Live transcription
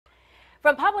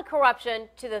From public corruption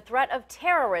to the threat of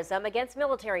terrorism against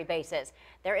military bases,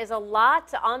 there is a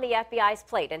lot on the FBI's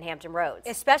plate in Hampton Roads.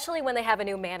 Especially when they have a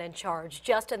new man in charge,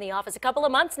 just in the office a couple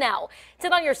of months now.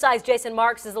 10 on your side's Jason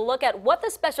Marks is a look at what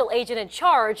the special agent in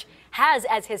charge has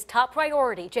as his top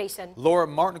priority. Jason. Laura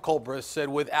Martin Culbreth said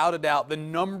without a doubt the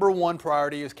 #1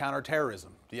 priority is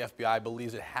counterterrorism. The FBI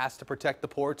believes it has to protect the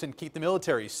ports and keep the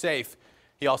military safe.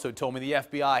 He also told me the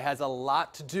FBI has a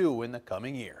lot to do in the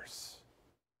coming years.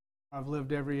 I've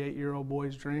lived every 8-year-old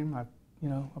boy's dream. I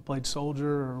played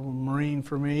soldier or Marine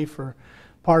for me for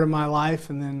part of my life,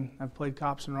 and then I've played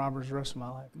cops and robbers the rest of my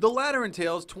life. The latter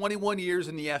entails 21 years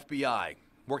in the FBI,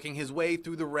 working his way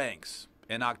through the ranks.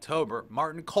 In October,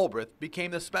 Martin Culbreth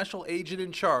became the special agent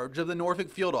in charge of the Norfolk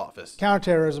Field Office.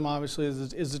 Counterterrorism obviously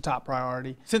is the top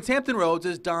priority. Since Hampton Roads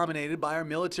is dominated by our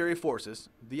military forces,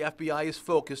 the FBI is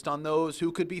focused on those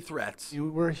who could be threats.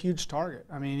 We're a huge target.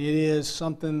 I mean, it is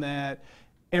something that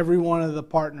every one of the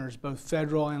partners, both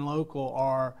federal and local,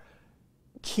 are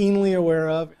keenly aware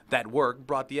of. That work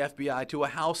brought the FBI to a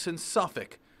house in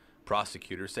Suffolk.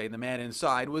 Prosecutors say the man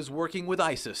inside was working with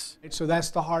ISIS. So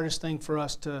that's the hardest thing for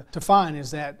us to find,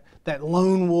 is that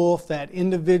lone wolf, that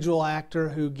individual actor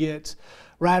who gets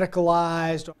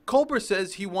radicalized. Culbreth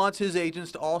says he wants his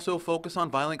agents to also focus on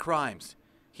violent crimes.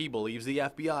 He believes the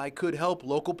FBI could help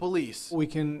local police. We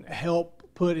can help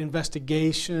put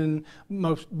investigation,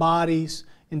 most bodies,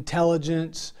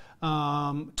 intelligence,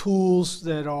 tools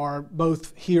that are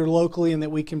both here locally and that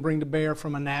we can bring to bear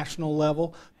from a national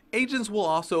level. Agents will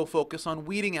also focus on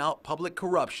weeding out public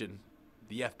corruption.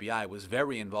 The FBI was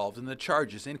very involved in the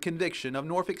charges and conviction of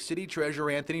Norfolk City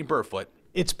Treasurer Anthony Burfoot.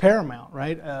 It's paramount,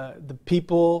 right? The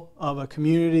people of a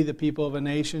community, the people of a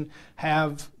nation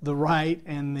have the right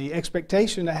and the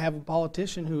expectation to have a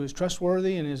politician who is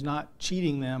trustworthy and is not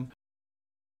cheating them.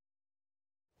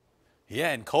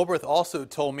 Yeah, and Culbreth also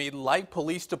told me, like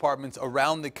police departments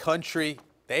around the country,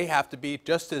 they have to be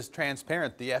just as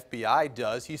transparent the FBI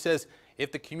does. He says if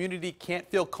the community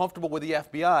can't feel comfortable with the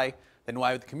FBI, then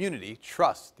why would the community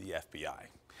trust the FBI?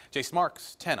 Jason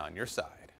Marks, 10 on your side.